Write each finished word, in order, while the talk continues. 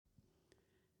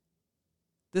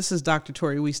This is Dr.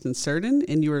 Tori Weaston Certain,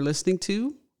 and you are listening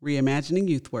to Reimagining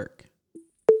Youth Work.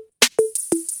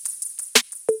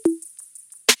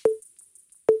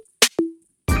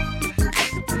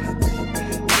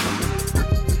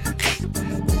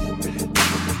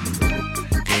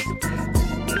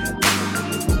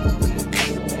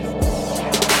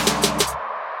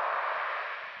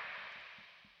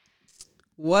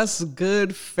 What's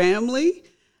good, family?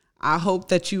 I hope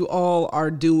that you all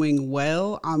are doing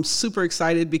well. I'm super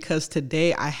excited because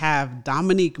today I have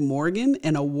Dominique Morgan,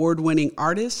 an award-winning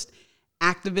artist,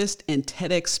 activist, and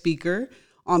TEDx speaker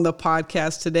on the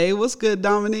podcast today. What's good,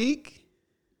 Dominique?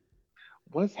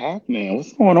 What's happening?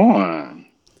 What's going on?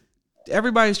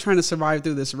 Everybody's trying to survive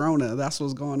through this Rona. That's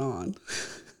what's going on.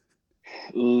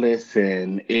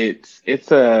 Listen,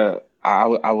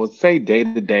 I would say day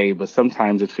to day, but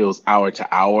sometimes it feels hour to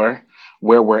hour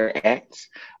where we're at.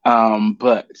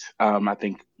 But I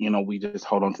think, we just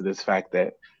hold on to this fact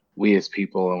that we as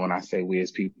people, and when I say we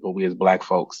as people, we as Black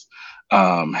folks,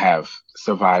 have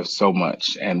survived so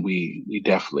much, and we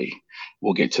definitely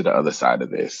will get to the other side of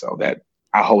this. So that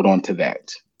I hold on to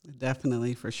that.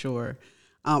 Definitely, for sure.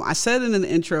 I said in an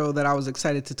intro that I was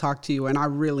excited to talk to you, and I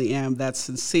really am. That's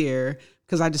sincere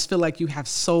because I just feel like you have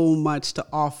so much to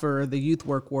offer the youth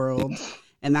work world.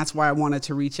 And that's why I wanted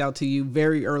to reach out to you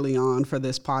very early on for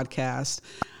this podcast.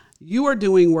 You are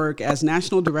doing work as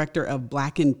National Director of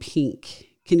Black and Pink.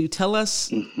 Can you tell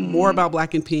us more about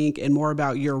Black and Pink and more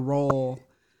about your role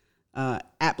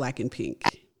at Black and Pink?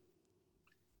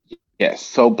 Yes.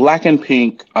 So Black and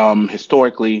Pink,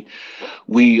 historically,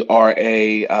 we are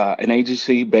an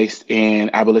agency based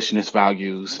in abolitionist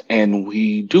values, and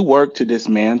we do work to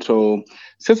dismantle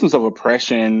systems of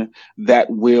oppression that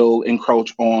will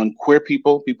encroach on queer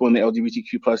people, people in the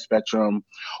LGBTQ plus spectrum,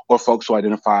 or folks who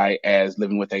identify as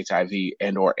living with HIV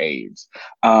and or AIDS.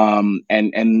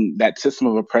 And that system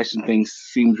of oppression thing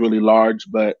seems really large,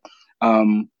 but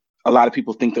a lot of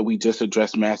people think that we just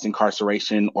address mass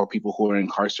incarceration or people who are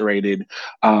incarcerated.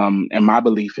 And my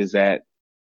belief is that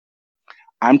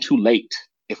I'm too late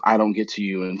if I don't get to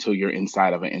you until you're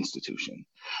inside of an institution.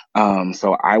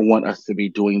 So I want us to be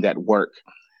doing that work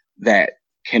that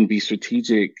can be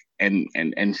strategic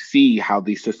and see how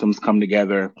these systems come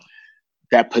together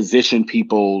that position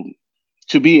people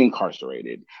to be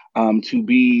incarcerated, to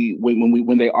be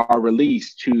when they are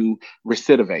released to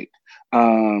recidivate,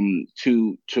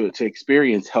 to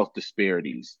experience health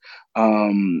disparities,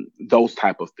 those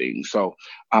type of things. So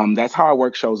that's how our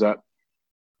work shows up.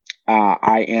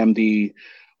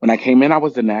 When I came in, I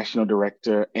was the national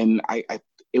director, and I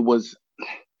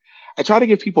try to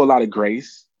give people a lot of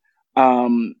grace,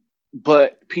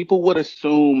 but people would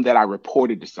assume that I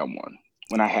reported to someone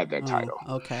when I had that title.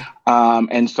 Okay.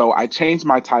 And so I changed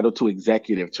my title to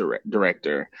executive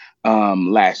director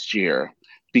last year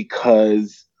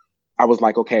because I was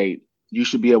like, okay, you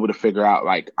should be able to figure out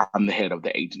like I'm the head of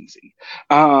the agency.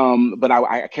 But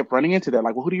I kept running into that,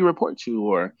 like, well, who do you report to?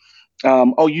 Or,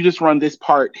 oh, you just run this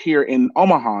part here in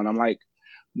Omaha. And I'm like,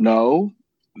 no,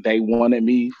 they wanted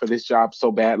me for this job so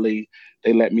badly.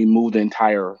 They let me move the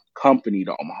entire company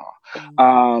to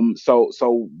Omaha.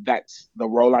 So that's the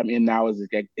role I'm in now as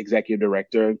executive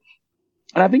director.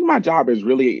 And I think my job is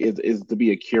to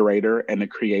be a curator and to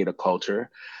create a culture.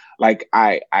 Like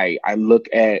I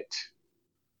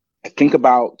think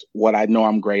about what I know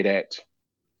I'm great at.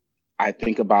 I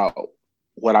think about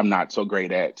what I'm not so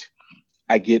great at.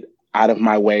 I get out of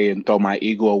my way and throw my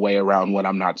ego away around what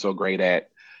I'm not so great at.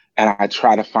 And I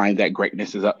try to find that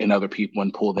greatness in other people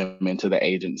and pull them into the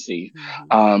agency.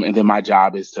 And then my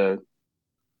job is to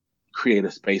create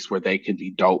a space where they can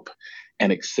be dope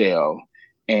and excel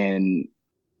and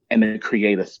then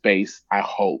create a space, I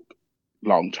hope,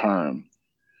 long term,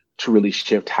 to really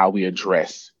shift how we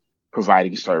address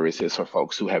providing services for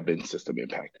folks who have been system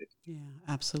impacted. Yeah,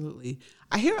 absolutely.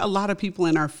 I hear a lot of people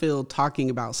in our field talking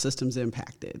about systems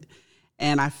impacted.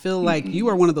 And I feel like you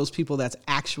are one of those people that's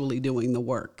actually doing the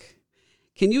work.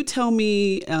 Can you tell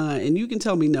me, and you can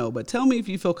tell me no, but tell me if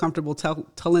you feel comfortable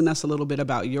telling us a little bit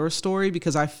about your story,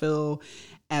 because I feel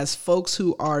as folks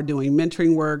who are doing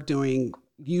mentoring work, doing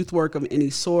youth work of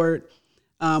any sort,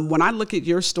 when I look at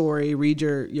your story, read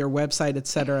your website, et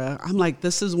cetera, I'm like,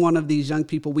 this is one of these young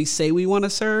people we say we want to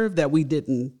serve that we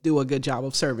didn't do a good job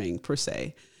of serving, per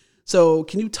se. So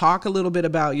can you talk a little bit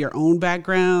about your own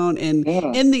background and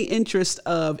in the interest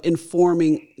of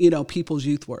informing, people's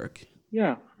youth work?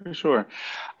 Yeah, for sure.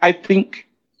 I think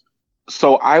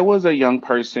so. I was a young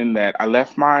person that I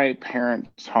left my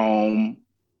parents' home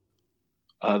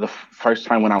the first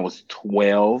time when I was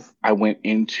 12. I went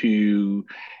into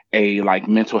a like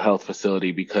mental health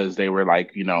facility because they were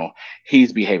like,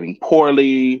 he's behaving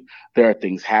poorly, there are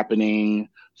things happening,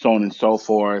 so on and so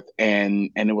forth.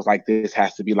 And it was like, this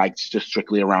has to be like just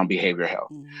strictly around behavioral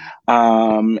health.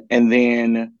 And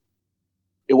then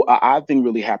an odd thing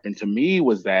really happened to me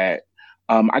was that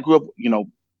I grew up,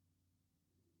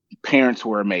 parents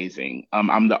were amazing.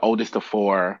 I'm the oldest of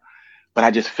four, but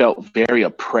I just felt very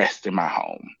oppressed in my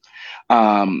home.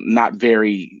 Not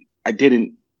very, I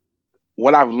didn't,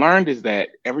 what I've learned is that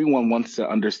everyone wants to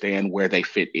understand where they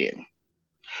fit in,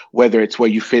 whether it's where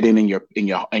you fit in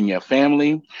your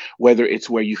family, whether it's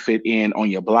where you fit in on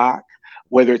your block,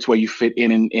 whether it's where you fit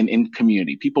in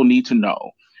community. People need to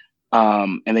know,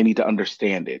 and they need to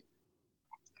understand it.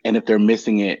 And if they're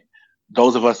missing it,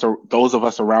 those of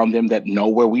us around them that know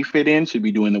where we fit in should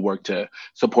be doing the work to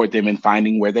support them in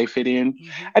finding where they fit in.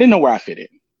 I didn't know where I fit in.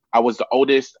 I was the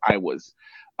oldest. I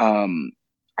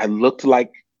looked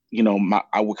like,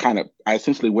 I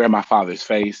essentially wear my father's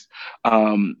face.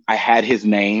 I had his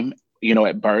name,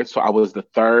 at birth. So I was the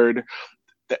third.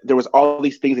 There was all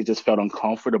these things that just felt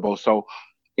uncomfortable. So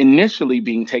initially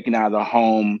being taken out of the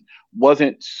home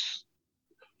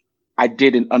I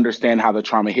didn't understand how the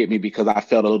trauma hit me because I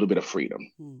felt a little bit of freedom.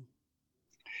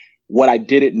 What I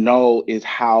didn't know is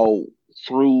how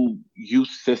through youth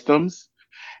systems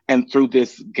and through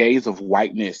this gaze of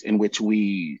whiteness in which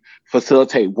we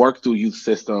facilitate work through youth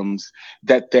systems,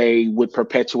 that they would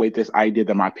perpetuate this idea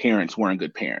that my parents weren't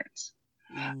good parents.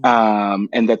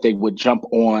 And that they would jump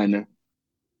on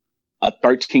a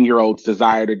 13-year-old's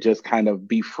desire to just kind of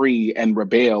be free and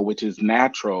rebel, which is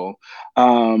natural,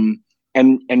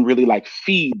 and really like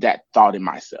feed that thought in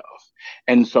myself.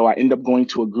 And so I ended up going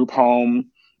to a group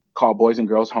home called Boys and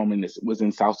Girls Home, and this was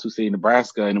in South Sioux City,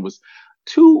 Nebraska, and it was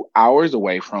 2 hours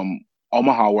away from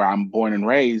Omaha, where I'm born and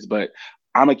raised, but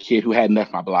I'm a kid who hadn't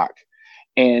left my block.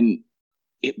 And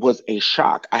it was a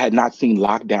shock. I had not seen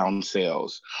lockdown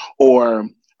cells, or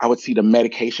I would see the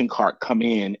medication cart come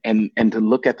in and to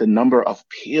look at the number of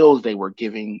pills they were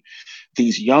giving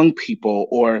these young people,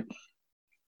 or,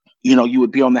 you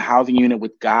would be on the housing unit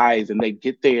with guys and they'd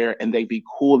get there and they'd be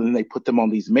cool and they put them on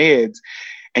these meds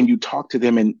and you talk to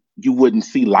them and you wouldn't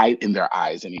see light in their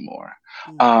eyes anymore.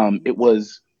 It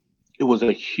was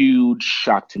a huge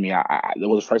shock to me. It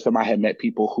was the first time I had met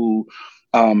people who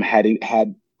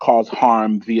had caused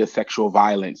harm via sexual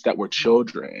violence that were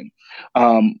children.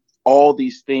 All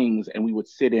these things, and we would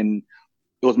sit in.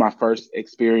 It was my first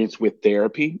experience with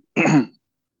therapy, and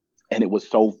it was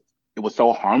so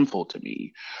harmful to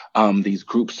me. These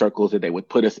group circles that they would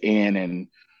put us in, and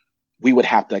we would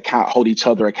have to hold each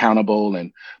other accountable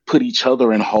and put each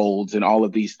other in holds and all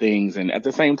of these things. And at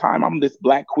the same time, I'm this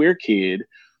Black queer kid.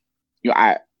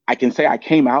 I can say I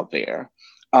came out there,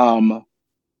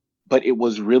 but it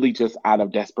was really just out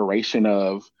of desperation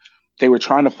of. They were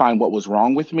trying to find what was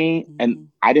wrong with me, and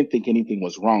I didn't think anything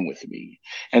was wrong with me.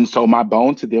 And so my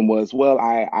bone to them was, well,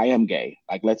 I am gay.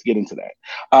 Like, let's get into that.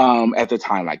 At the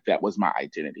time, like, that was my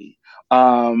identity.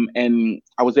 And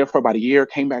I was there for about a year,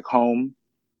 came back home.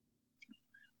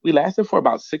 We lasted for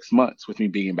about 6 months with me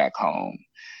being back home.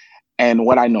 And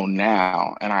what I know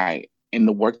now, in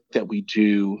the work that we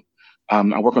do,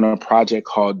 I work on a project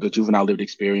called the Juvenile Lived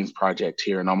Experience Project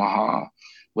here in Omaha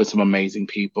with some amazing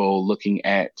people looking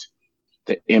at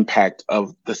the impact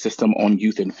of the system on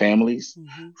youth and families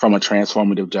from a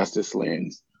transformative justice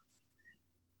lens.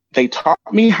 They taught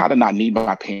me how to not need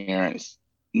my parents.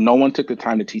 No one took the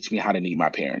time to teach me how to need my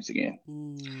parents again.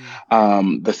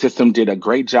 The system did a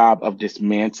great job of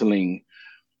dismantling.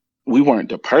 We weren't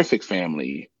the perfect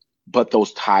family, but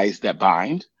those ties that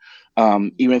bind,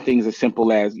 even things as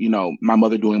simple as, my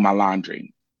mother doing my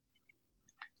laundry.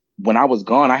 When I was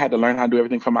gone, I had to learn how to do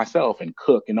everything for myself and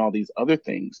cook and all these other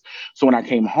things. So when I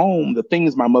came home, the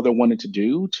things my mother wanted to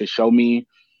do to show me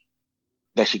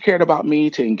that she cared about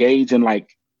me, to engage in like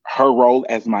her role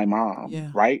as my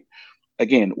mom, right?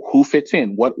 Again, who fits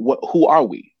in? Who are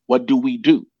we? What do we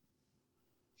do?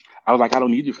 I was like, I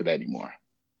don't need you for that anymore.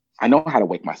 I know how to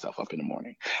wake myself up in the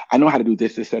morning. I know how to do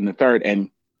this, and the third.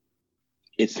 And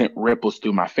it sent ripples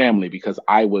through my family because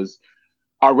I was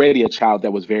already a child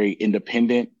that was very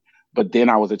independent. But then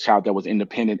I was a child that was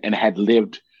independent and had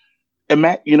lived,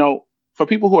 for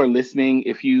people who are listening,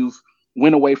 if you've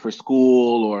went away for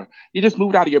school or you just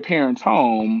moved out of your parents'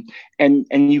 home and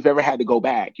you've ever had to go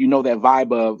back, that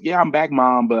vibe of, yeah, I'm back,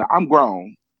 mom, but I'm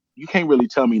grown. You can't really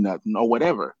tell me nothing or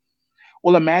whatever.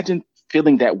 Well, imagine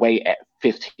feeling that way at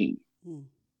 15.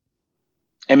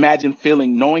 Imagine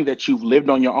knowing that you've lived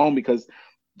on your own, because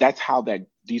that's how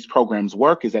these programs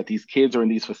work, is that these kids are in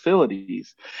these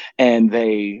facilities and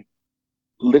they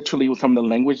literally some of the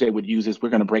language they would use is, we're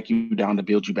going to break you down to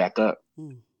build you back up.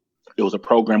 Mm. It was a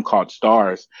program called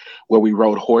Stars where we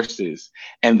rode horses,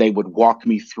 and they would walk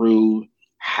me through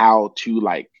how to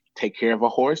like take care of a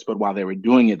horse. But while they were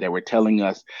doing it, they were telling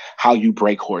us how you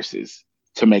break horses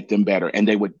to make them better. And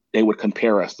they would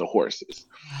compare us to horses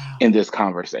Wow. in this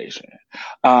conversation.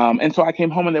 And so I came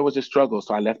home and there was a struggle.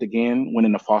 So I left again, went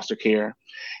into foster care,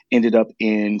 ended up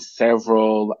in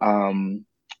several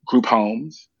group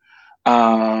homes,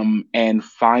 and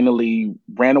finally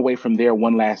ran away from there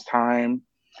one last time.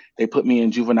 They put me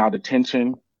in juvenile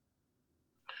detention.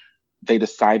 They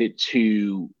decided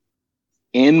to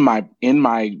end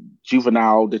my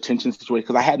juvenile detention situation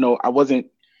because I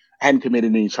hadn't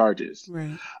committed any charges.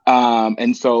 Right.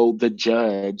 And so the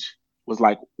judge was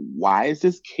like, "Why is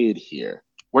this kid here?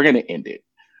 We're gonna end it."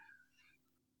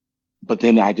 But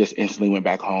then I just instantly went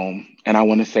back home. And I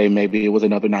want to say maybe it was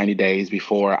another 90 days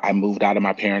before I moved out of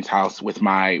my parents' house with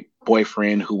my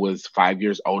boyfriend, who was 5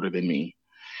 years older than me,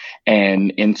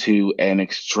 and into an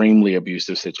extremely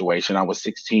abusive situation. I was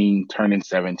 16, turning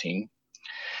 17,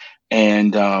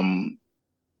 and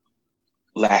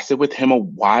lasted with him a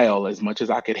while, as much as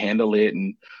I could handle it.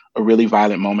 And a really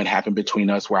violent moment happened between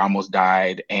us where I almost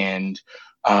died. And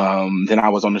then I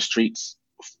was on the streets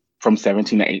from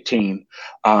 17 to 18.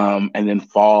 And then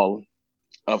fall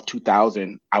of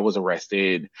 2000, I was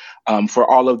arrested for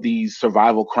all of these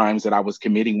survival crimes that I was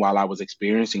committing while I was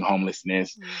experiencing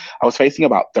homelessness. Mm. I was facing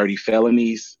about 30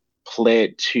 felonies,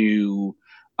 pled to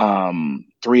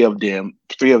three of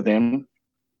them,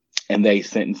 and they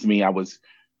sentenced me. I was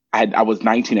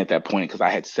 19 at that point because I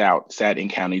had sat in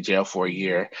county jail for a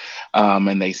year,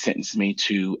 and they sentenced me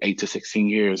to 8 to 16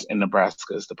 years in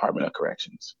Nebraska's Department of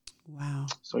Corrections. Wow.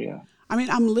 So yeah. I mean,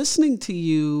 I'm listening to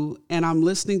you and I'm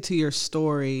listening to your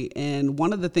story. And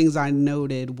one of the things I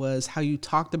noted was how you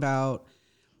talked about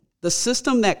the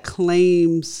system that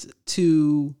claims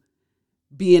to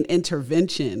be an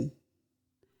intervention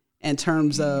in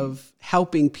terms of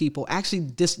helping people actually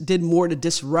did more to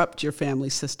disrupt your family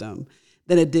system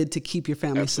than it did to keep your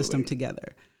family system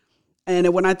together.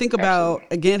 And when I think about,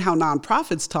 again, how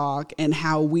nonprofits talk and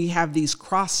how we have these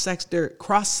cross-sector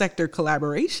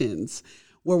collaborations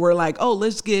where we're like, oh,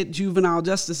 let's get juvenile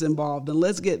justice involved and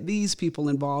let's get these people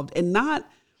involved. And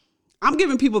I'm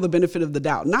giving people the benefit of the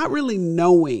doubt, not really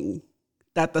knowing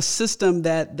that the system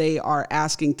that they are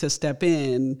asking to step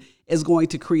in is going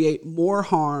to create more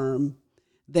harm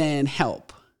than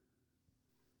help.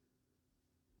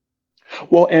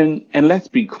 Well, and let's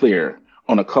be clear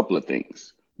on a couple of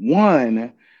things.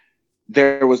 One,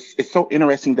 it's so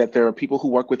interesting that there are people who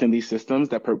work within these systems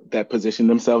that position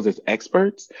themselves as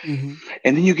experts. Mm-hmm.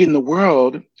 And then you get in the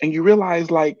world and you realize,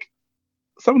 like,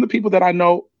 some of the people that I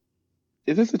know,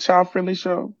 is this a child-friendly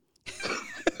show?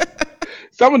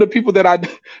 Some of the people that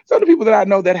I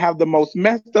know that have the most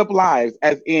messed up lives,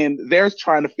 as in they're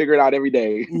trying to figure it out every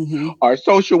day, Mm-hmm. are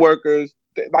social workers,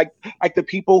 like the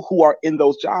people who are in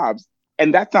those jobs.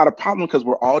 And that's not a problem because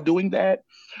we're all doing that.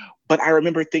 But I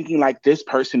remember thinking, like, this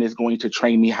person is going to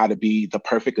train me how to be the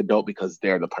perfect adult because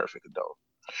they're the perfect adult.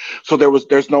 So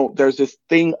there's this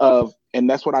thing of, and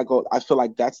that's what I feel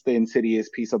like that's the insidious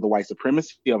piece of the white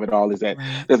supremacy of it all, is that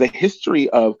Right. there's a history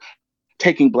of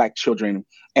taking Black children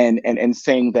and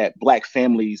saying that Black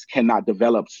families cannot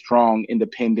develop strong,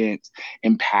 independent,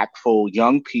 impactful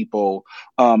young people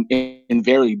in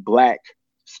very Black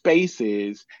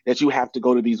spaces, that you have to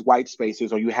go to these white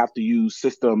spaces, or you have to use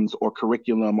systems or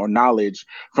curriculum or knowledge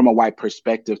from a white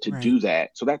perspective to Right. do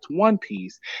that. So that's one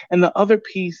piece. And the other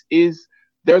piece is,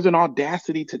 there's an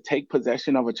audacity to take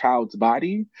possession of a child's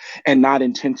body and not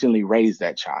intentionally raise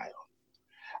that child.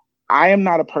 I am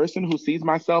not a person who sees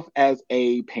myself as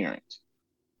a parent,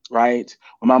 right?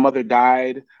 When my mother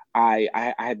died, I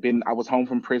was home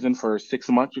from prison for 6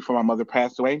 months before my mother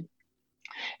passed away,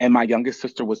 and my youngest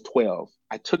sister was 12.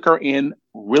 I took her in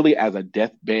really as a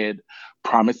deathbed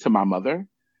promise to my mother,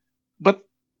 but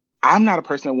I'm not a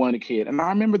person that wanted a kid. And I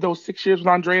remember those 6 years with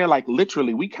Andrea, like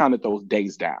literally, we counted those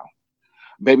days down.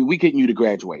 Baby, we getting you to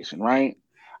graduation, right?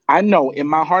 I know in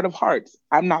my heart of hearts,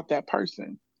 I'm not that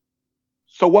person.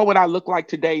 So what would I look like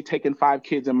today taking 5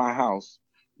 kids in my house,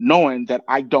 knowing that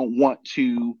I don't want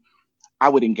to? I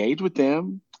would engage with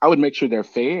them. I would make sure they're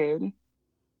fed.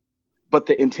 But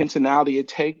the intentionality it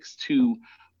takes to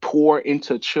pour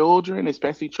into children,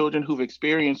 especially children who've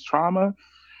experienced trauma,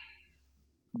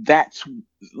 that's,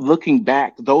 looking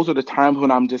back, those are the times when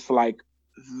I'm just like,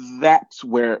 that's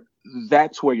where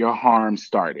your harm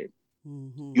started.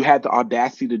 Mm-hmm. You had the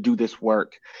audacity to do this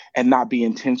work and not be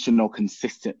intentional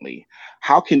consistently.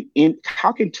 How can 2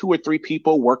 or 3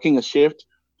 people working a shift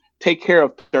take care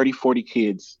of 30, 40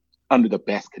 kids under the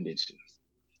best conditions,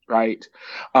 right?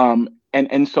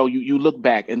 And so you look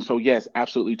back, and so yes,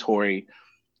 absolutely, Tori.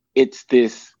 It's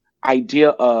this idea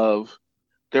of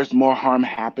there's more harm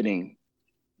happening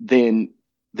than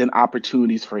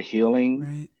opportunities for healing.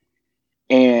 Right.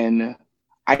 And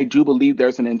I do believe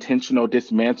there's an intentional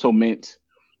dismantlement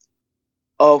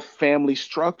of family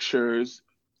structures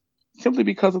simply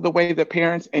because of the way that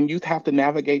parents and youth have to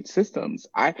navigate systems.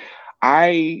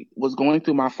 I was going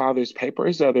through my father's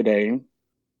papers the other day,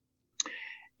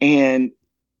 and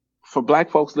for Black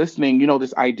folks listening,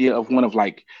 this idea of one of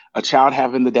like a child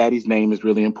having the daddy's name is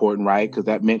really important, right? Because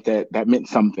that meant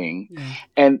something. Yeah.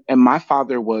 And my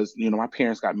father was, my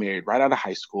parents got married right out of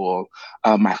high school.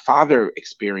 My father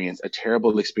experienced a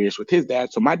terrible experience with his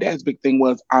dad. So my dad's big thing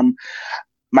was,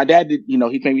 my dad did, he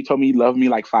maybe told me he loved me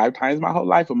like 5 times my whole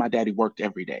life, but my daddy worked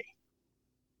every day.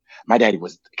 My daddy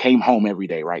came home every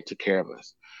day, right? Took care of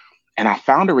us. And I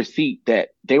found a receipt that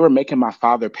they were making my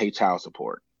father pay child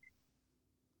support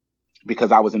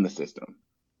because I was in the system.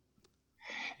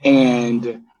 Wow.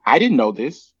 And I didn't know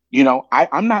this.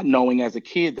 I'm not knowing as a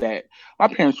kid that my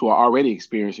parents were already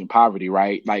experiencing poverty,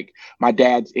 right? Like my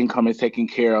dad's income is taking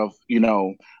care of,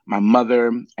 my mother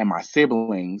and my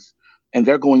siblings, and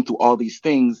they're going through all these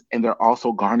things, and they're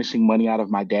also garnishing money out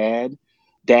of my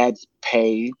dad's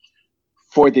pay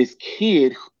for this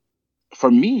kid, for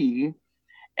me.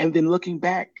 And then looking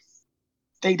back,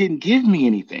 they didn't give me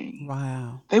anything.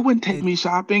 Wow. They wouldn't take It, me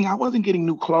shopping. I wasn't getting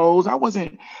new clothes. I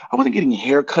wasn't getting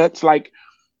haircuts. Like,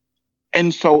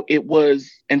 and so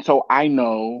I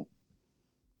know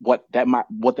what that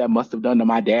must have done to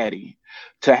my daddy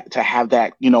to have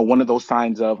that, one of those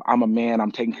signs of I'm a man,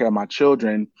 I'm taking care of my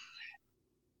children.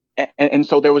 And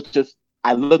so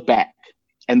I look back,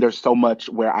 and there's so much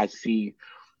where I see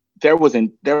there was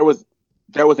in there was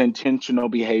intentional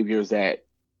behaviors that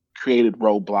created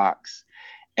roadblocks.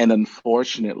 And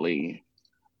unfortunately,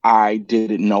 I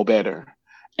didn't know better.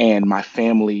 And my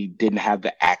family didn't have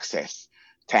the access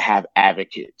to have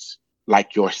advocates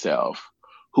like yourself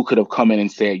who could have come in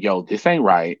and said, yo, this ain't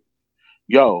right.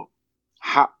 Yo,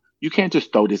 how you can't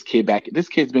just throw this kid back. This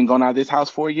kid's been going out of this house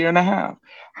for a year and a half.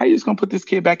 How you just gonna put this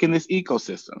kid back in this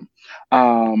ecosystem?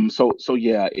 So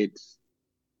yeah,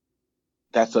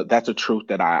 that's a truth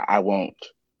that I won't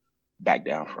back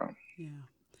down from. yeah.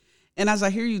 And as I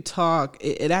hear you talk,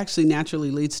 it actually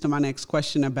naturally leads to my next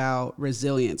question about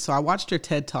resilience. So I watched your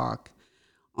TED talk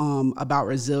about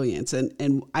resilience,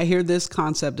 and I hear this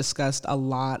concept discussed a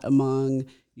lot among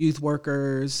youth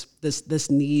workers, this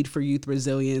need for youth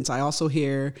resilience. I also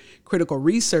hear critical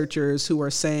researchers who are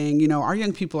saying, our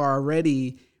young people are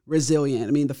already resilient.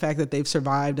 I mean, the fact that they've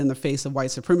survived in the face of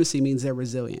white supremacy means they're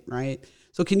resilient, right?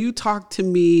 So can you talk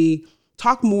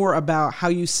more about how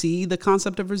you see the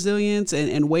concept of resilience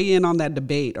and weigh in on that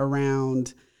debate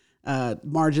around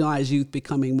marginalized youth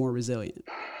becoming more resilient?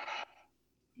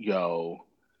 Yo,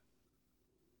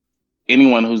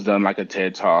 anyone who's done like a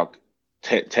TED talk,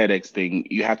 TEDx thing,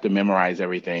 you have to memorize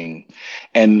everything.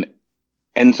 And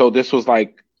so this was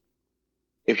like,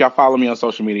 if y'all follow me on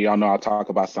social media, y'all know I talk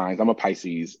about signs. I'm a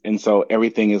Pisces. And so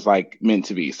everything is like meant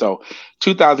to be. So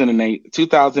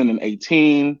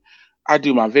 2018, I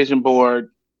do my vision board.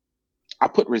 I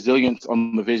put resilience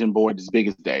on the vision board as big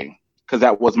as day because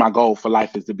that was my goal for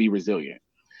life, is to be resilient.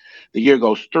 The year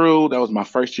goes through. That was my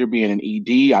first year being an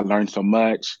ED. I learned so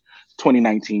much.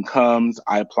 2019 comes.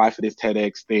 I apply for this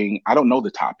TEDx thing. I don't know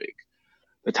the topic.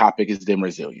 The topic is then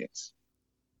resilience.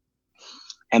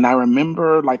 And I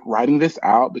remember like writing this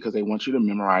out because they want you to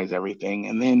memorize everything.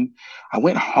 And then I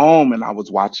went home and I was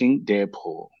watching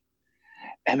Deadpool.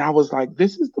 And I was like,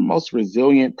 this is the most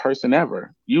resilient person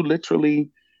ever. You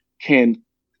literally can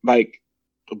like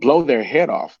blow their head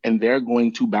off and they're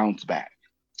going to bounce back.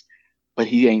 But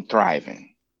he ain't thriving.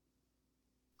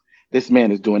 This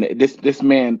man is doing it. This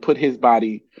man put his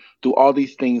body through all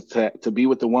these things to be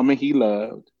with the woman he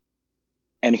loved.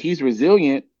 And he's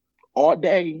resilient all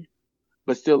day,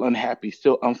 but still unhappy,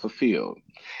 still unfulfilled.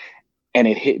 And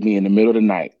it hit me in the middle of the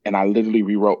night. And I literally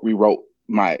rewrote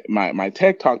my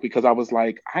TED talk because I was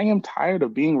like, I am tired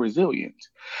of being resilient.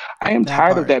 I am That tired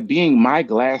of part. that being my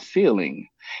glass ceiling.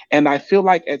 And I feel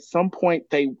like at some point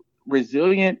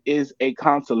resilient is a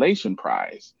consolation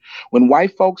prize. When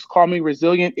white folks call me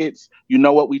resilient, it's, you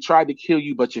know what, we tried to kill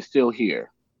you, but you're still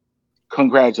here.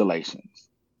 Congratulations.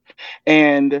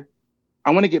 And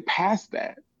I want to get past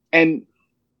that. And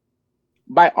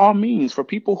by all means, for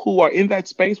people who are in that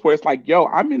space where it's like, yo,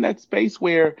 I'm in that space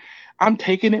where I'm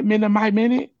taking it minute by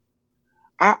minute.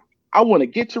 I I want to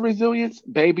get to resilience,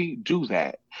 baby, do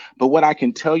that. But what I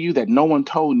can tell you that no one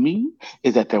told me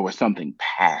is that there was something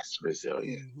past Mm-hmm.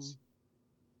 resilience.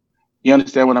 You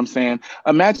understand what I'm saying?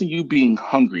 Imagine you being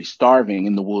hungry, starving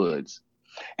in the woods,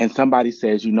 and somebody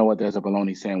says, you know what, there's a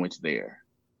bologna sandwich there.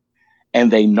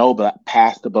 And they know that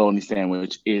past the bologna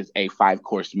sandwich is a 5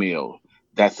 course meal.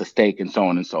 That's a steak and so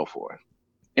on and so forth.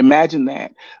 Imagine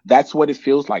that. That's what it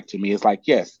feels like to me. It's like,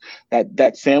 yes,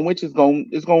 that sandwich is going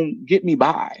to get me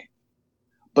by.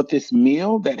 But this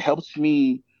meal that helps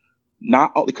me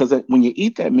not because when you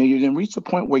eat that meal, you're going to reach a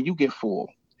point where you get full.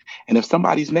 And if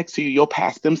somebody's next to you, you'll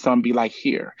pass them some, be like,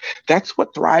 here. That's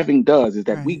what thriving does, is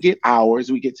that we Right. get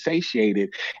ours, we get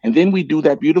satiated, and then we do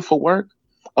that beautiful work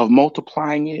of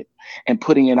multiplying it and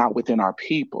putting it out within our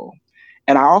people.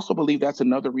 And I also believe that's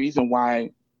another reason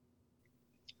why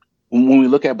when we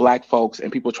look at black folks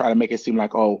and people try to make it seem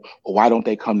like, oh, well, why don't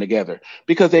they come together?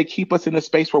 Because they keep us in a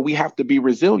space where we have to be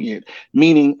resilient,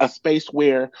 meaning a space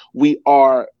where we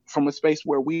are from a space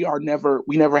where we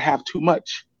never have too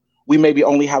much. We maybe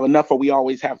only have enough or we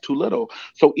always have too little.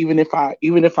 So even if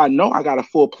I know I got a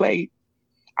full plate,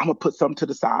 I'm gonna put some to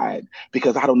the side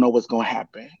because I don't know what's gonna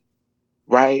happen.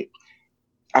 Right.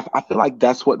 I feel like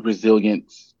that's what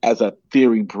resilience as a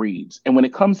theory breeds. And when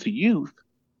it comes to youth,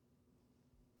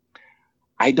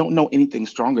 I don't know anything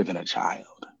stronger than a child.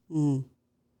 Mm.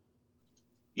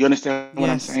 You understand what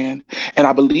I'm Yes. saying? And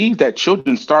I believe that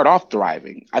children start off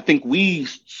thriving. I think we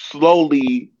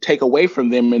slowly take away from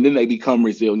them and then they become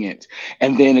resilient.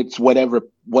 And then it's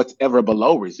what's ever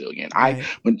below resilient. I Right.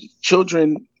 when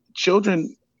children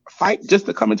fight just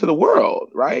to come into the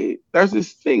world, right? There's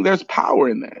this thing, there's power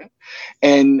in that.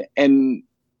 And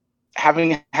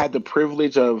having had the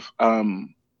privilege of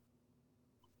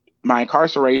my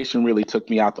incarceration really took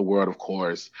me out the world, of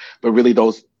course, but really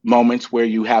those moments where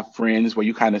you have friends, where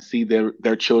you kind of see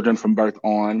their children from birth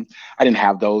on. I didn't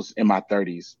have those in my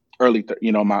 30s, my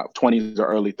 20s or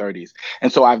early 30s,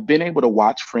 and so I've been able to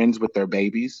watch friends with their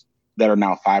babies that are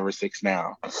now 5 or 6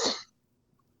 now,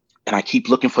 and I keep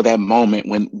looking for that moment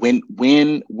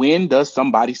when does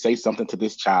somebody say something to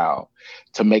this child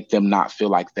to make them not feel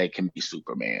like they can be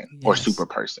Superman or super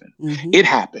Yes. person. Hmm. It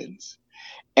happens.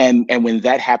 And when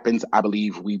that happens, I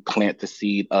believe we plant the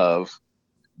seed of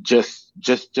just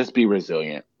be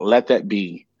resilient. Let that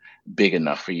be big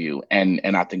enough for you. And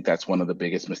I think that's one of the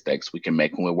biggest mistakes we can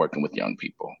make when we're working with young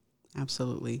people.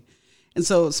 Absolutely. And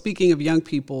so, speaking of young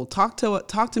people, talk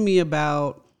to me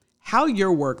about how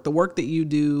your work, the work that you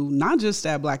do, not just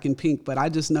at Black and Pink, but I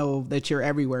just know that you're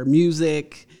everywhere,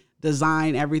 music,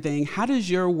 design, everything. How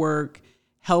does your work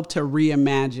help to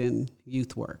reimagine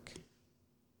youth work?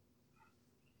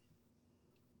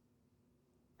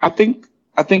 I think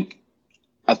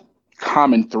a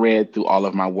common thread through all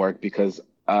of my work because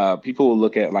people will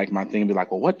look at like my thing and be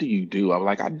like, well, what do you do? I'm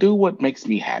like, I do what makes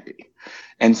me happy.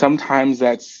 And sometimes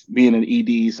that's being an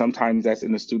ED, sometimes that's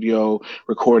in the studio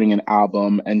recording an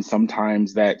album, and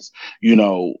sometimes that's,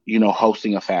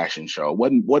 hosting a fashion show.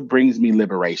 What brings me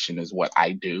liberation is what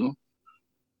I do.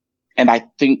 And I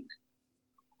think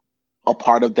a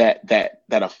part of that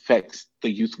affects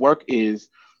the youth work is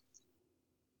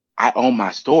I own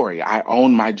my story, I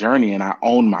own my journey, and I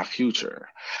own my future.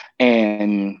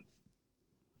 And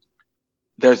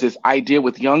there's this idea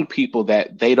with young people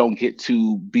that they don't get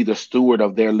to be the steward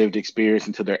of their lived experience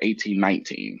until they're 18,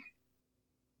 19.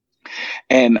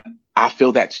 And I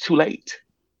feel that's too late.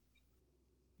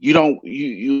 You don't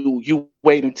you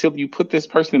wait until you put this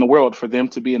person in the world for them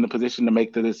to be in the position to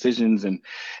make the decisions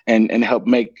and help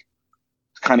make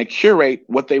kind of curate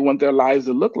what they want their lives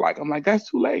to look like. I'm like, that's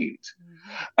too late.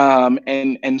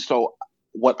 And so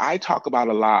what I talk about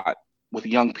a lot with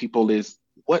young people is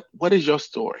what is your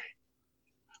story?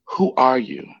 Who are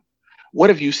you? What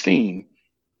have you seen?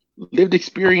 Lived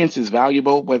experience is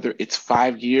valuable, whether it's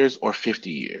 5 years or 50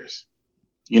 years.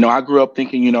 I grew up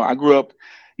thinking, I grew up,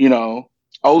 you know,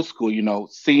 old school,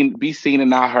 be seen and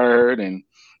not heard, and,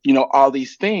 all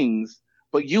these things.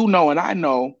 But and I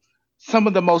know some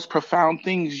of the most profound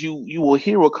things you will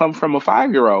hear will come from a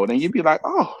 5 year old, and you'd be like,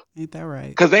 oh, Ain't that right?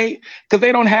 because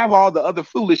they don't have all the other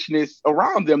foolishness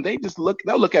around them. They'll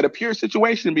look at a pure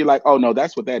situation and be like, oh no,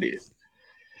 that's what that is.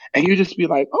 And you just be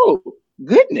like, oh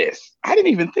goodness, I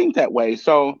didn't even think that way.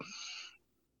 So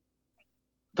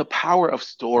the power of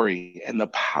story and the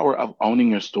power of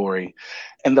owning your story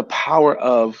and the power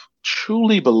of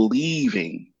truly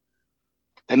believing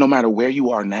that no matter where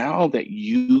you are now, that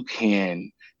you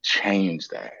can change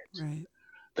that. Right.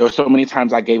 There were so many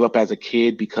times I gave up as a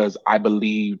kid because I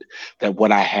believed that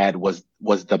what I had was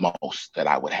the most that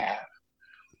I would have.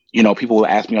 People will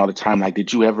ask me all the time, like,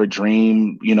 did you ever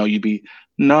dream, you'd be,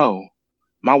 no.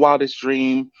 My wildest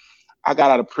dream, I got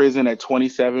out of prison at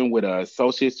 27 with an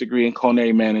associate's degree in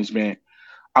culinary management.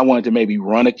 I wanted to maybe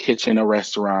run a kitchen, a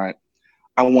restaurant.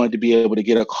 I wanted to be able to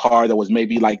get a car that was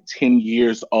maybe like 10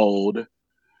 years old,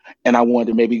 and I wanted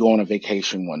to maybe go on a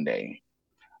vacation one day.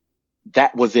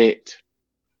 That was it.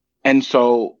 And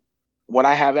so, what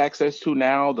I have access to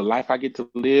now, the life I get to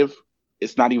live,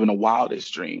 it's not even a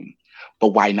wildest dream. But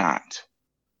why not?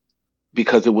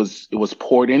 Because it was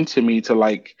poured into me to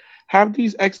like have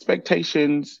these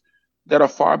expectations that are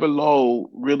far below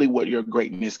really what your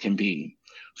greatness can be.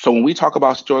 So when we talk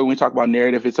about story, when we talk about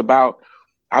narrative, it's about,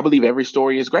 I believe every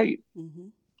story is great. Mm-hmm.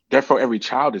 Therefore, every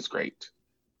child is great.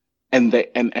 And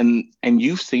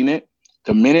you've seen it.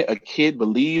 The minute a kid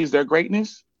believes their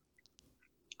greatness,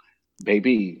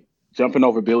 baby, jumping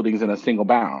over buildings in a single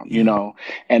bound, Yeah,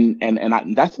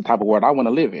 that's the type of world I want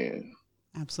to live in.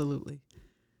 absolutely.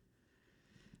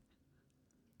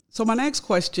 So my next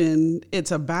question,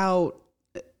 it's about,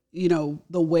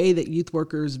 the way that youth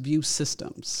workers view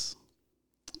systems.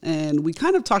 And we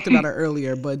kind of talked about it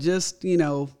earlier, but just,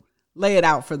 lay it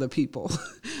out for the people.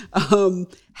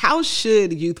 How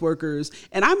should youth workers,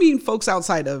 and I mean folks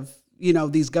outside of,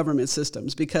 these government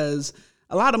systems, because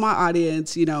a lot of my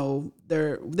audience, they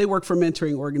work for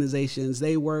mentoring organizations,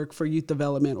 they work for youth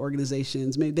development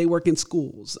organizations, maybe they work in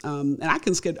schools, and I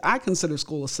consider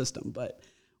school a system, but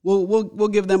we'll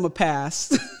give them a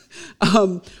pass.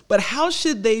 But how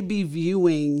should they be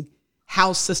viewing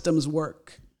how systems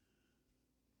work?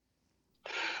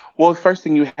 Well, first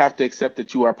thing, you have to accept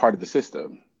that you are part of the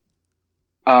system.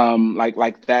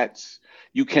 Like that's,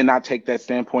 you cannot take that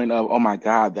standpoint of, oh my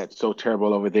God, that's so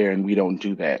terrible over there, and we don't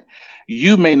do that.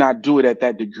 You may not do it at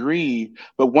that degree,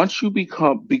 but once you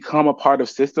become a part of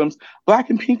systems, Black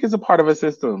and Pink is a part of a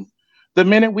system. The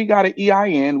minute we got an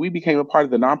EIN, we became a part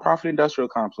of the nonprofit industrial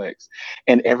complex.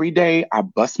 And every day I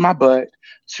bust my butt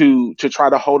to try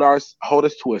to hold us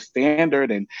to a standard,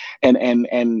 and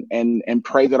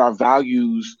pray that our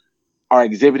values are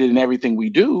exhibited in everything we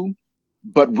do.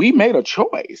 But we made a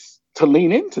choice to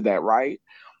lean into that, right?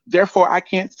 Therefore, I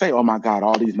can't say, oh my God,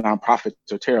 all these nonprofits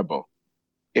are terrible.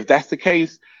 If that's the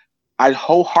case, I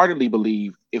wholeheartedly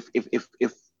believe if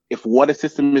what a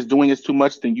system is doing is too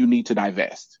much, then you need to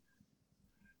divest.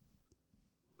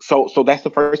 So that's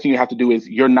the first thing you have to do, is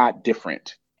you're not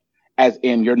different, as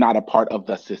in you're not a part of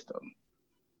the system.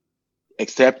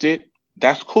 Accept it.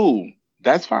 That's cool.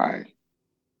 That's fine.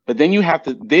 But then you have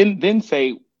to then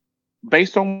say,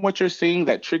 based on what you're seeing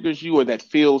that triggers you or that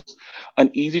feels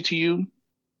uneasy to you.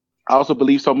 I also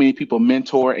believe so many people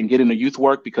mentor and get into youth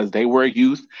work because they were a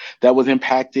youth that was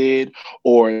impacted,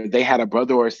 or they had a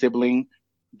brother or a sibling.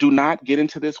 Do not get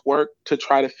into this work to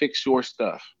try to fix your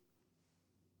stuff.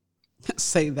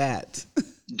 Say that.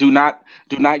 Do not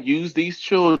use these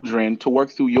children to work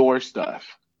through your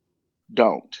stuff.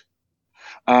 Don't.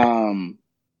 Um,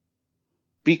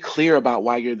 be clear about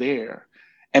why you're there,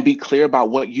 and be clear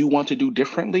about what you want to do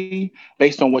differently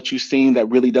based on what you've seen that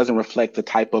really doesn't reflect the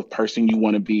type of person you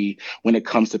want to be when it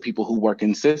comes to people who work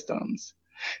in systems.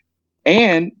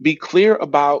 And be clear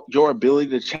about your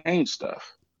ability to change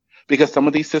stuff, because some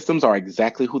of these systems are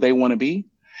exactly who they want to be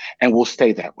and will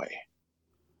stay that way.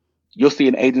 You'll see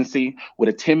an agency with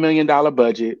a $10 million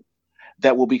budget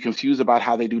that will be confused about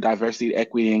how they do diversity,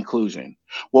 equity, and inclusion.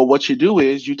 Well, what you do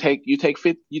is you take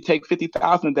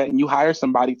 50,000 of that and you hire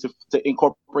somebody to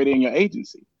incorporate it in your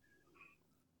agency.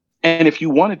 And if you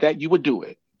wanted that, you would do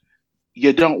it.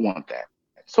 You don't want that,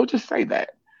 so just say that.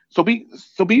 So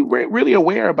be really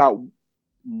aware about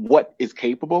what is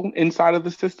capable inside of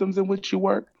the systems in which you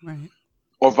work Right.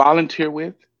 or volunteer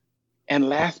with. And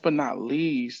last but not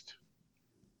least,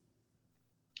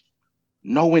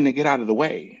 know when to get out of the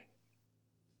way.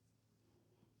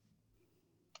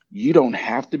 You don't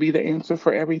have to be the answer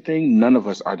for everything. None of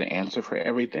us are the answer for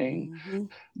everything. Mm-hmm.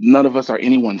 None of us are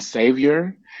anyone's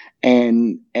savior.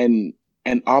 And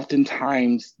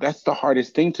oftentimes that's the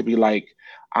hardest thing, to be like,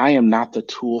 I am not the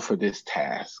tool for this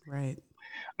task. Right.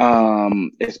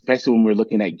 Especially when we're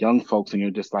looking at young folks and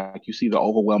you're just like, you see the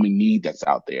overwhelming need that's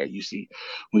out there. You see,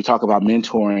 when we talk about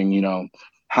mentoring,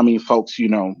 how many folks,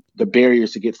 the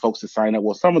barriers to get folks to sign up.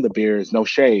 Well, some of the barriers, no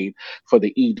shade for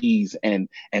the EDs and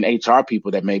HR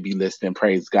people that may be listening,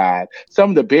 praise God. Some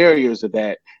of the barriers are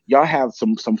that y'all have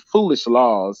some foolish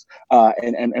laws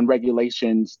and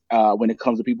regulations when it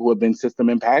comes to people who have been system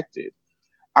impacted.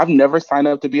 I've never signed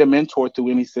up to be a mentor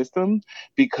through any system,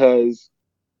 because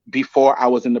before I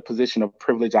was in the position of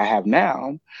privilege I have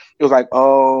now, it was like,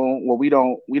 oh, well, we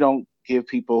don't give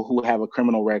people who have a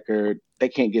criminal record, they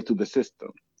can't get through the system.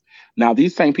 Now,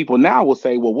 these same people now will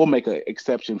say, well, we'll make an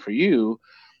exception for you,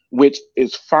 which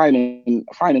is fine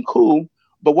and cool.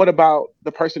 But what about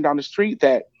the person down the street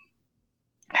that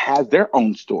has their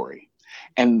own story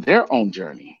and their own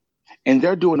journey and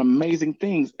they're doing amazing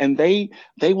things. And they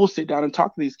will sit down and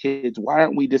talk to these kids. Why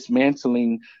aren't we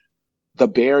dismantling the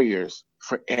barriers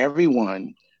for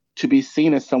everyone to be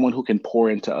seen as someone who can pour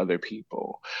into other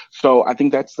people? So I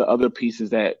think that's the other piece,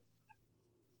 is that,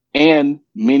 and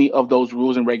many of those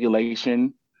rules and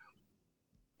regulation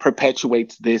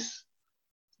perpetuates this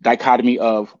dichotomy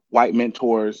of white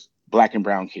mentors, black and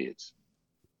brown kids.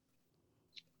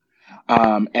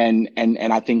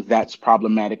 And I think that's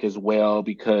problematic as well,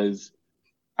 because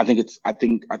I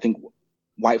think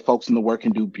white folks in the work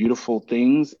can do beautiful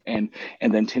things, and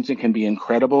the intention can be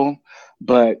incredible.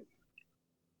 But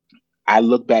I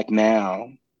look back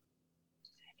now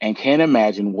and can't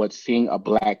imagine what seeing a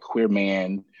black queer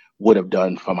man would have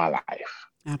done for my life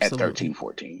at Absolutely. 13,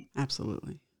 14.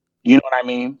 Absolutely. You know what I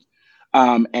mean?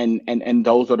 And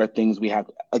those are the things we have.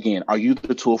 Again, are you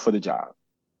the tool for the job?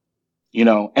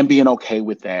 And being okay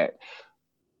with that.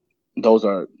 Those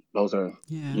are,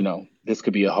 Yeah. this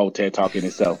could be a whole TED talk in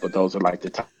itself, but those are like the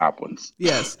top ones.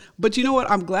 Yes. But you know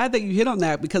what? I'm glad that you hit on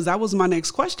that, because that was my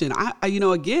next question.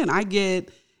 Again, I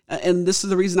get, and this is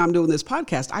the reason I'm doing this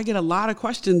podcast, I get a lot of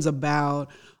questions about,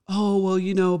 oh,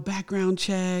 well, background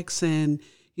checks, and,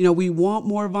 we want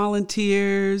more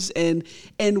volunteers. And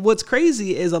what's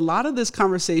crazy is a lot of this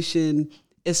conversation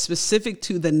is specific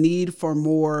to the need for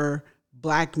more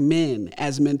Black men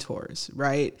as mentors,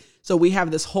 right? So we have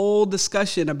this whole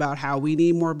discussion about how we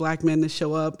need more Black men to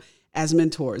show up as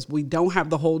mentors. We don't have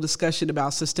the whole discussion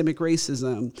about systemic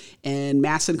racism and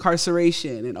mass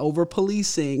incarceration and over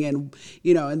policing, and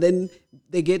then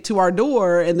they get to our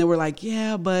door and then we're like,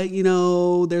 yeah, but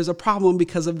there's a problem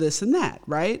because of this and that,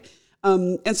 right?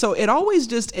 And so it always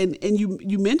just, and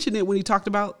you mentioned it when you talked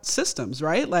about systems,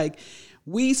 right? Like,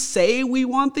 we say we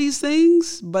want these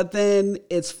things, but then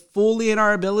it's fully in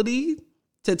our ability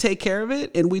to take care of it,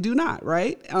 and we do not,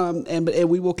 right? And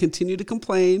we will continue to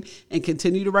complain and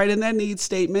continue to write in that needs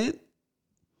statement,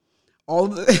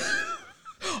 all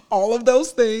of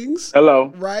those things.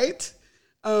 Hello. Right?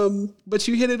 But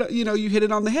you hit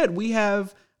it on the head. We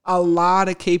have a lot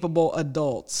of capable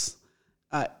adults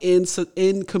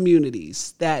in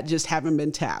communities that just haven't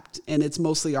been tapped, and it's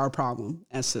mostly our problem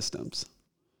as systems.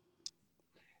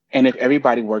 And if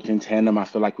everybody worked in tandem, I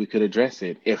feel like we could address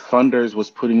it. If funders was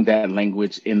putting that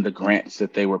language in the grants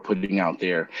that they were putting out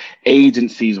there,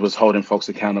 agencies was holding folks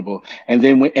accountable, and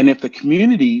if the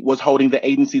community was holding the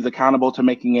agencies accountable to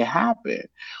making it happen,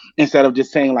 instead of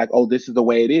just saying like, oh, this is the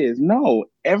way it is. No,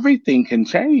 everything can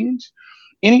change.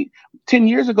 10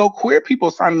 years ago, queer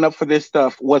people signing up for this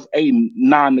stuff was a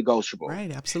non-negotiable.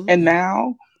 Right, absolutely. And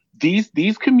now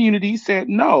these communities said,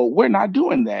 no, we're not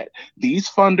doing that. These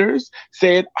funders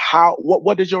said,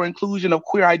 what does your inclusion of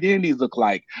queer identities look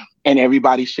like? And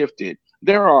everybody shifted.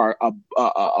 There are a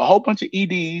whole bunch of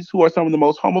EDs who are some of the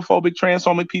most homophobic,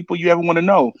 transphobic people you ever want to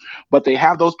know, but they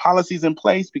have those policies in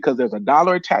place because there's a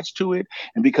dollar attached to it,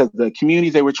 and because the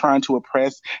communities they were trying to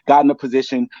oppress got in a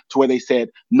position to where they said,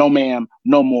 no ma'am,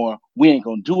 no more, we ain't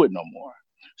gonna do it no more.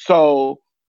 So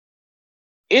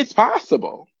it's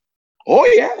possible. Oh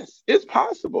yes, it's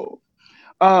possible.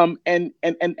 And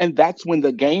that's when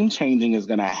the game changing is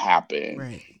gonna happen.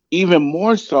 Right. Even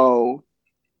more so,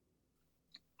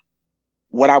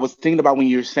 what I was thinking about when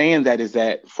you're saying that is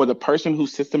that for the person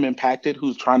who's system impacted,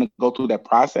 who's trying to go through that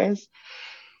process,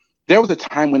 there was a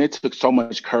time when it took so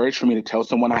much courage for me to tell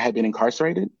someone I had been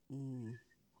incarcerated,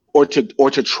 or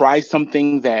to try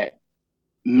something that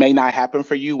may not happen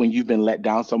for you when you've been let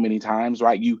down so many times,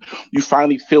 right? You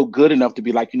finally feel good enough to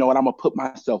be like, you know what, I'm gonna put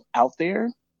myself out there,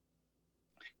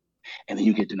 and then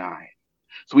you get denied.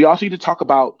 So we also need to talk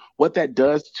about what that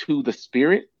does to the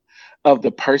spirit of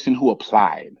the person who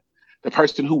applied, the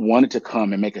person who wanted to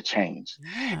come and make a change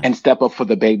and step up for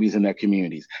the babies in their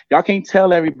communities. Y'all can't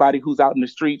tell everybody who's out in the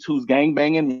streets, who's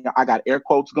gangbanging, I got air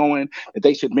quotes going, that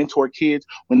they should mentor kids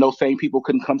when those same people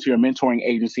couldn't come to your mentoring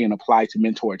agency and apply to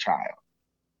mentor a child.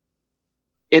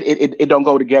 It don't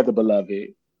go together,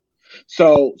 beloved.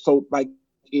 So like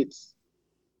it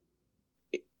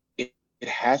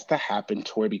has to happen,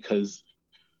 Tori, because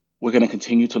we're going to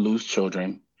continue to lose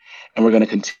children, and we're going to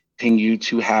continue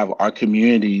to have our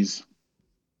communities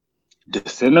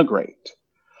disintegrate.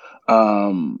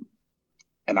 And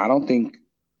I don't think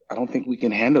we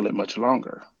can handle it much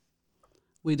longer.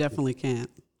 We definitely can't.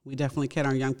 We definitely can.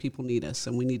 Our young people need us,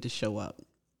 and we need to show up.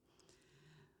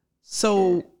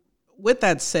 So with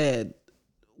that said,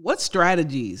 what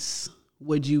strategies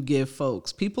would you give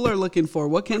folks? People are looking for,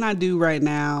 what can I do right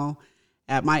now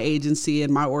at my agency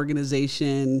and my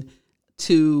organization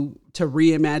to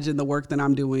reimagine the work that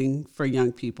I'm doing for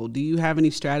young people? Do you have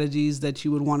any strategies that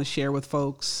you would want to share with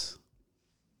folks?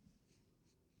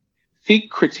 Seek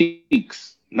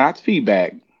critiques, not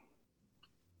feedback.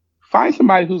 Find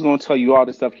somebody who's going to tell you all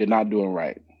the stuff you're not doing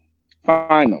right.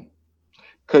 Find them.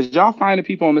 Because y'all find the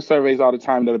people on the surveys all the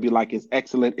time that'll be like, it's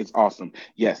excellent, it's awesome.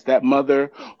 Yes, that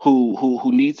mother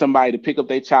who needs somebody to pick up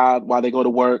their child while they go to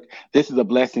work, this is a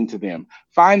blessing to them.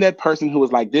 Find that person who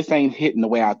is like, this ain't hitting the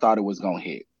way I thought it was gonna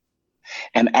hit.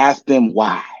 And ask them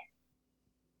why.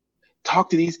 Talk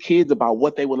to these kids about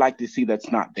what they would like to see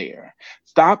that's not there.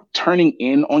 Stop turning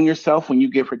in on yourself when you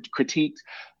get critiqued.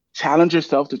 Challenge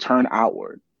yourself to turn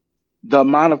outward. The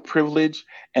amount of privilege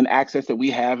and access that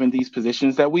we have in these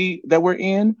positions that we're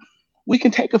in, we can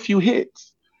take a few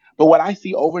hits. But what I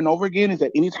see over and over again is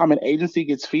that anytime an agency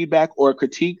gets feedback or a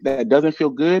critique that doesn't feel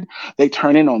good, they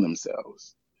turn in on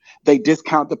themselves. They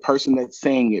discount the person that's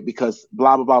saying it because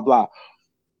blah blah blah blah.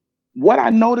 What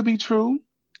I know to be true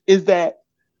is that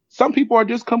some people are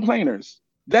just complainers.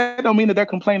 That don't mean that their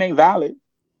complaint ain't valid.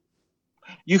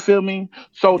 You feel me?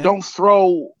 So Yep. don't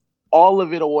throw all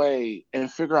of it away and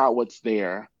figure out what's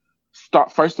there.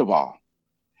 Start first of all,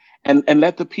 and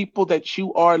let the people that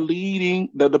you are leading,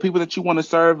 the people that you want to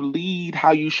serve, lead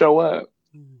how you show up,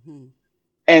 Mm-hmm.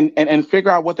 and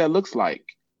figure out what that looks like.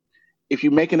 If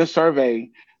you're making a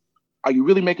survey, are you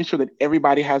really making sure that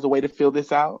everybody has a way to fill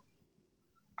this out?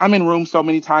 I'm in rooms so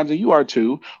many times, and you are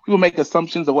too. We will make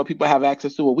assumptions of what people have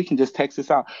access to. Well, we can just text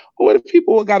this out. But what if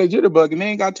people got a jitterbug and they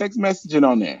ain't got text messaging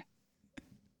on there?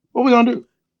 What we gonna do?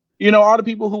 All the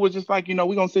people who were just like, we're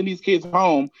gonna send these kids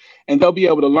home and they'll be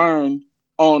able to learn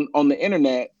on the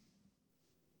internet.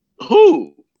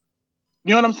 Who? You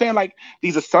know what I'm saying? Like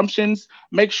these assumptions,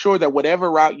 make sure that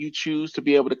whatever route you choose to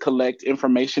be able to collect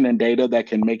information and data that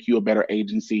can make you a better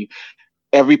agency,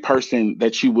 every person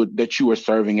that you are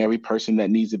serving, every person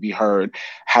that needs to be heard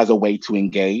has a way to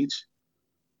engage.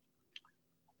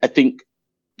 I think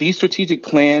these strategic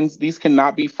plans, these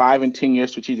cannot be 5 and 10 year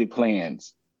strategic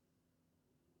plans.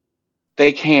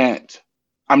 They can't.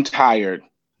 I'm tired.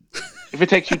 If it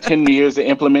takes you 10 years to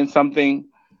implement something,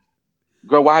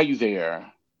 girl, why are you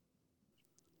there?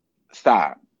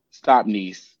 Stop. Stop,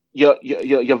 niece. Your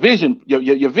vision,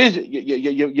 your vision,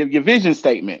 your vision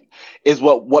statement is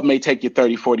what may take you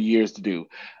 30, 40 years to do.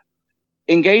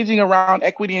 Engaging around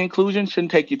equity and inclusion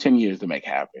shouldn't take you 10 years to make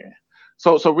happen.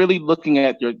 So really looking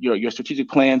at your strategic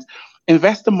plans,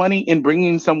 invest the money in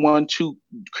bringing someone to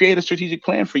create a strategic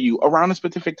plan for you around a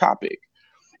specific topic.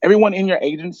 Everyone in your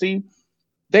agency,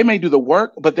 they may do the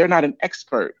work, but they're not an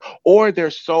expert, or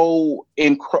they're so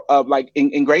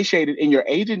ingratiated in your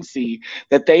agency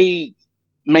that they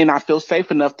may not feel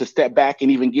safe enough to step back and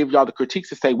even give y'all the critiques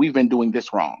to say we've been doing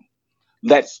this wrong.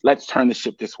 Let's turn the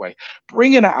ship this way.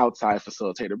 Bring in an outside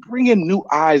facilitator. Bring in new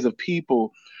eyes of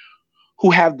people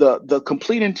who have the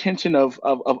complete intention of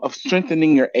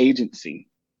strengthening your agency.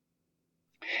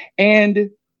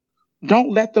 And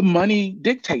don't let the money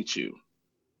dictate you.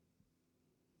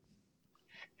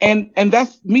 And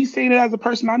that's me saying it as a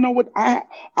person. I know what I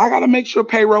gotta make sure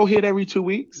payroll hit every 2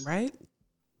 weeks. Right?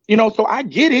 So I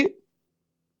get it,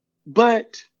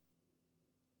 but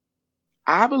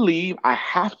I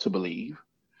have to believe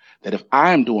that if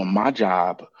I am doing my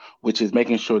job, which is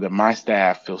making sure that my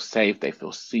staff feel safe, they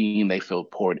feel seen, they feel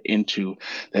poured into,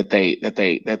 that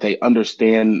they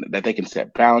understand that they can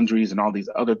set boundaries and all these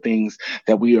other things,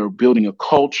 that we are building a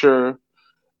culture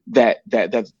that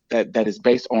is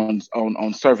based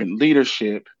on servant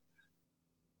leadership,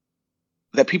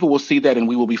 that people will see that and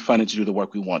we will be funded to do the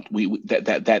work we want.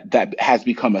 That has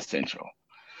become essential.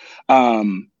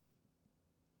 Um,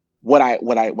 what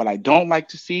I don't like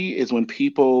to see is when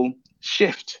people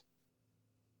shift,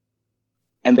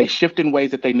 and they shift in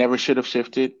ways that they never should have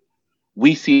shifted.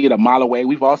 We see it a mile away.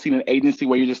 We've all seen an agency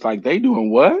where you're just like, they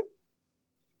doing what?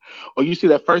 Or you see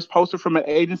that first poster from an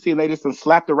agency and they just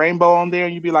slap the rainbow on there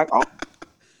and you be like, oh,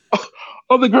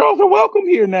 oh, the girls are welcome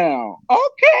here now.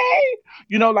 Okay.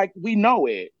 Like we know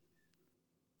it.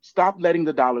 Stop letting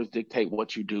the dollars dictate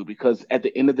what you do, because at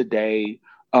the end of the day,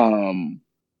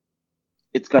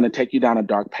 it's going to take you down a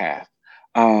dark path.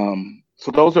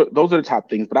 So those are the top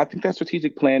things. But I think that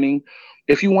strategic planning,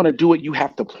 if you want to do it, you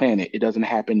have to plan it. It doesn't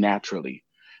happen naturally.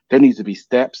 There needs to be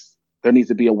steps. There needs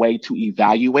to be a way to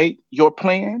evaluate your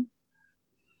plan.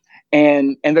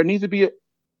 And there needs to be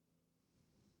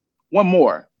one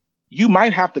more. You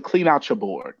might have to clean out your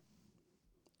board.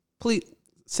 Please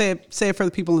say it for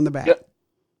the people in the back.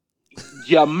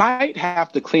 You might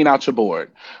have to clean out your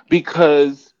board,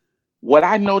 because what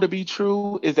I know to be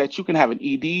true is that you can have an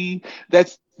ED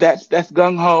that's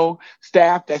gung ho,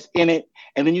 staff that's in it,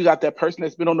 and then you got that person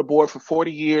that's been on the board for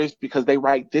 40 years because they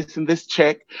write this and this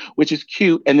check, which is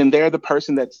cute, and then they're the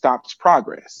person that stops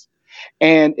progress.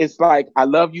 And it's like, I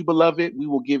love you, beloved. We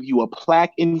will give you a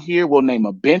plaque in here. We'll name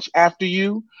a bench after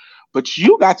you, but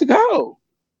you got to go.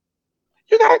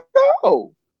 You got to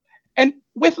go. And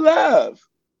with love.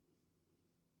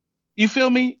 You feel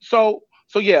me? So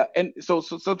yeah, and so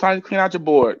sometimes clean out your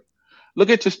board. Look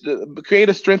at just create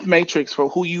a strength matrix for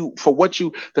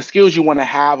the skills you want to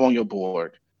have on your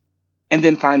board, and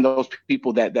then find those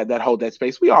people that hold that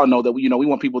space. We all know that we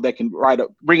want people that can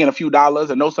bring in a few dollars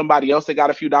and know somebody else that got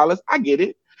a few dollars. I get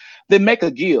it. Then make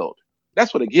a guild.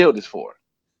 That's what a guild is for.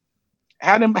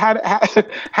 Have them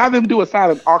do a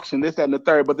silent auction, this, that, and the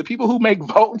third. But the people who make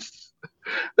votes,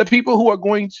 the people who are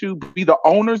going to be the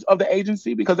owners of the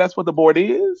agency, because that's what the board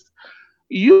is,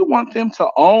 you want them to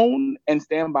own and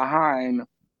stand behind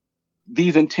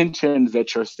these intentions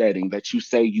that you're setting, that you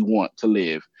say you want to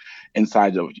live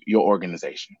inside of your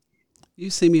organization. You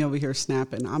see me over here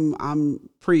snapping. I'm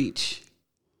preach.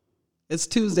 It's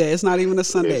Tuesday. It's not even a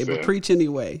Sunday, Listen. But preach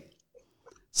anyway.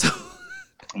 So,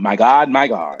 my God,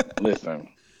 listen.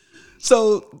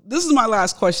 So this is my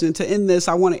last question. To end this,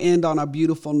 I want to end on a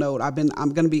beautiful note. I'm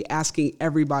going to be asking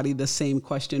everybody the same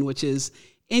question, which is,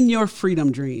 in your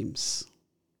freedom dreams,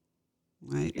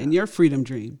 right? Yeah. In your freedom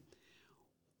dream,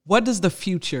 what does the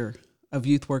future of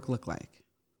youth work look like?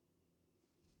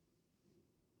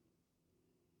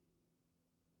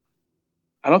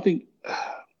 I don't think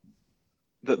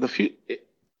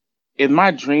in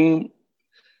my dream,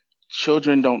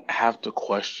 children don't have to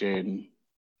question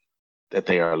that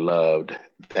they are loved,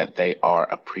 that they are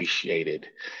appreciated,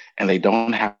 and they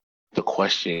don't have to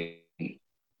question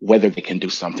whether they can do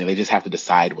something. They just have to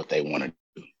decide what they want to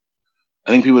do.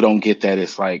 I think people don't get that.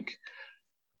 It's like,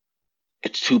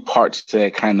 it's two parts to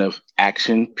that kind of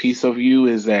action piece of you,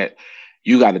 is that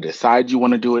you got to decide you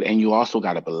want to do it, and you also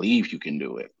got to believe you can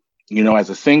do it. As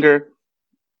a singer,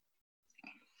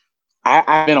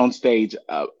 I've been on stage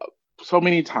so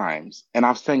many times, and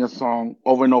I've sang a song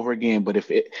over and over again. But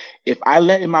if I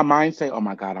let in my mind say, "Oh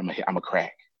my God, I'm a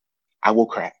crack," I will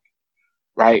crack.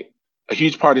 Right? A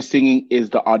huge part of singing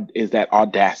is that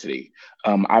audacity.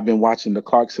 I've been watching the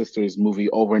Clark Sisters movie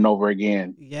over and over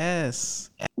again.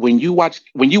 Yes. When you watch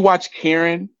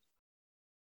Karen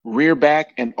rear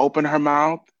back and open her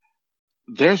mouth,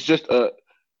 there's just a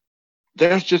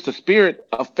spirit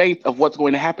of faith of what's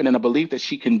going to happen, and a belief that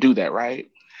she can do that, right?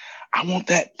 I want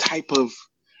that type of,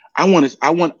 I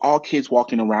want all kids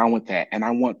walking around with that. And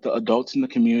I want the adults in the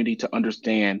community to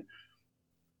understand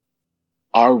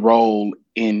our role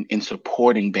in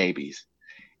supporting babies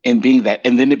and being that.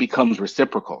 And then it becomes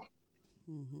reciprocal.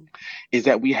 Mm-hmm. Is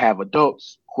that we have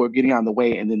adults who are getting on the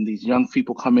way, and then these young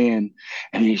people come in,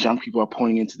 and these young people are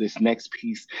pointing into this next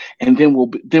piece, and then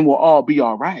we'll all be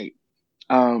all right.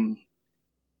 And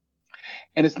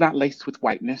it's not laced with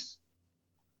whiteness.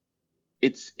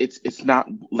 It's not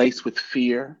laced with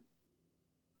fear,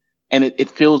 and it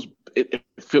feels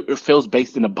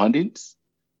based in abundance.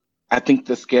 I think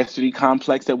the scarcity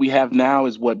complex that we have now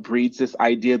is what breeds this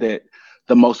idea that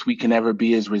the most we can ever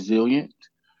be is resilient.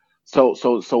 So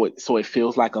it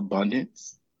feels like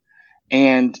abundance,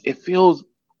 and it feels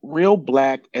real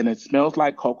Black, and it smells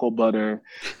like cocoa butter,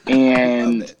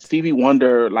 and Stevie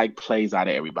Wonder plays out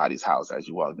of everybody's house as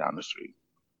you walk down the street.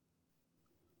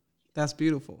 That's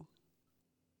beautiful.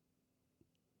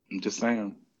 I'm just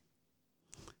saying.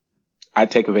 I'd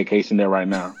take a vacation there right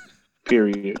now.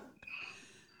 Period.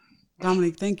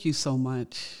 Dominique, thank you so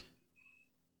much.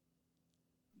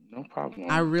 No problem.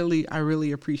 I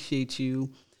really appreciate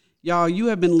you. Y'all, you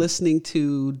have been listening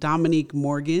to Dominique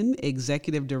Morgan,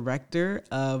 Executive Director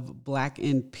of Black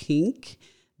in Pink.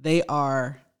 They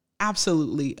are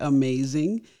absolutely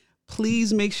amazing.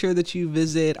 Please make sure that you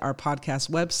visit our podcast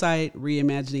website,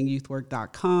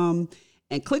 reimaginingyouthwork.com,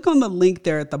 and click on the link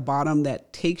there at the bottom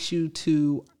that takes you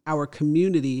to our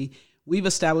community. We've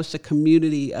established a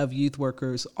community of youth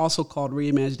workers, also called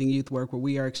Reimagining Youth Work, where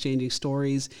we are exchanging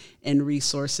stories and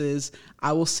resources.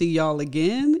 I will see y'all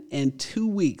again in 2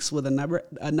 weeks with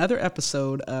another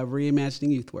episode of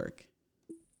Reimagining Youth Work.